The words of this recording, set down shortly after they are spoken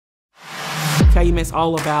Calumet's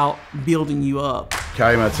all about building you up.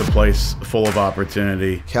 Calumet's a place full of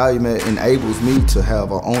opportunity. Calumet enables me to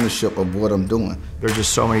have an ownership of what I'm doing. There's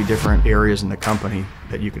just so many different areas in the company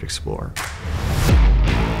that you could explore.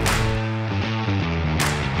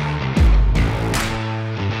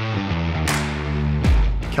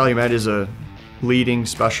 Calumet is a leading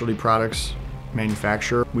specialty products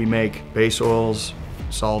manufacturer. We make base oils,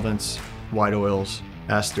 solvents, white oils,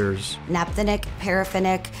 esters. Naphthenic,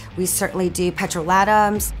 paraffinic, we certainly do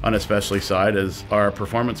petrolatum. On the specialty side is our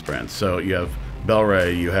performance brands. So you have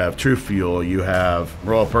Bel-Ray, you have True Fuel, you have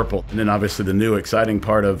Royal Purple, and then obviously the new exciting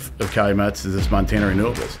part of Calumet's is this Montana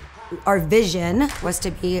Renewables. Our vision was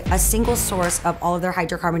to be a single source of all of their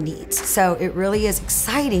hydrocarbon needs. So it really is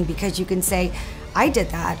exciting because you can say, I did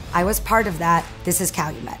that, I was part of that, this is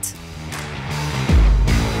Calumet.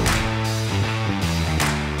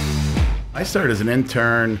 I started as an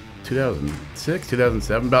intern 2006,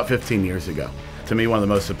 2007, about 15 years ago. To me, one of the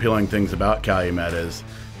most appealing things about Calumet is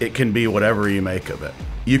it can be whatever you make of it.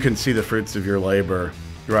 You can see the fruits of your labor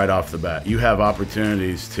right off the bat. You have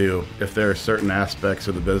opportunities to, if there are certain aspects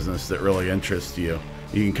of the business that really interest you,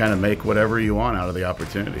 you can kind of make whatever you want out of the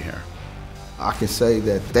opportunity here. I can say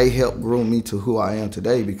that they helped groom me to who I am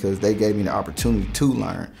today because they gave me the opportunity to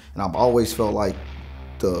learn. And I've always felt like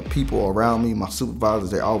the people around me, my supervisors,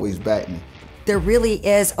 they always back me. There really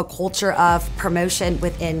is a culture of promotion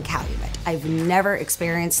within Calumet. I've never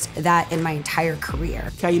experienced that in my entire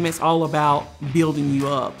career. Calumet's all about building you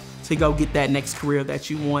up to go get that next career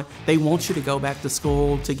that you want. They want you to go back to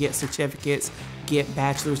school to get certificates, get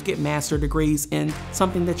bachelor's, get master degrees in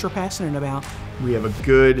something that you're passionate about. We have a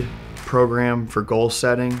good program for goal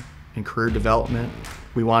setting and career development.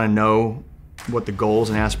 We want to know what the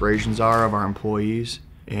goals and aspirations are of our employees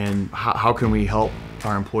and how can we help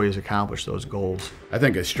our employees accomplish those goals. I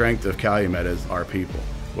think a strength of Calumet is our people.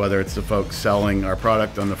 Whether it's the folks selling our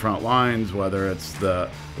product on the front lines, whether it's the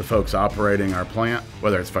folks operating our plant,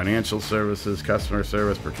 whether it's financial services, customer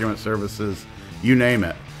service, procurement services, you name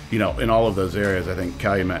it. You know, in all of those areas, I think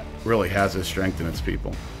Calumet really has its strength in its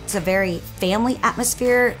people. It's a very family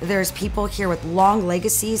atmosphere. There's people here with long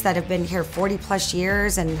legacies that have been here 40 plus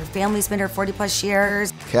years and their family's been here 40 plus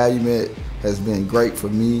years. Calumet has been great for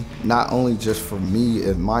me, not only just for me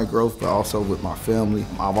and my growth, but also with my family.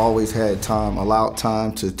 I've always had time, allowed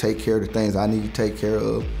time to take care of the things I need to take care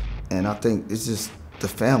of. And I think it's just the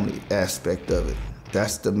family aspect of it.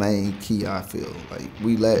 That's the main key, I feel. Like,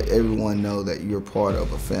 we let everyone know that you're part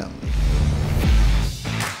of a family.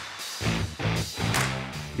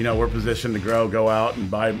 You know, we're positioned to grow, go out and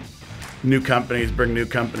buy new companies, bring new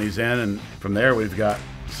companies in, and from there we've got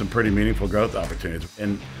some pretty meaningful growth opportunities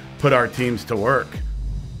and put our teams to work.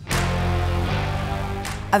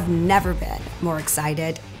 I've never been more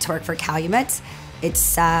excited to work for Calumet.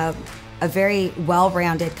 It's a very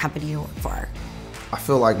well-rounded company to work for. I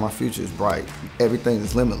feel like my future is bright. Everything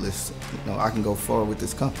is limitless. You know, I can go forward with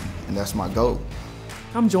this company, and that's my goal.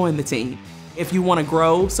 Come join the team. If you want to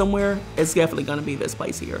grow somewhere, it's definitely going to be this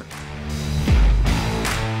place here.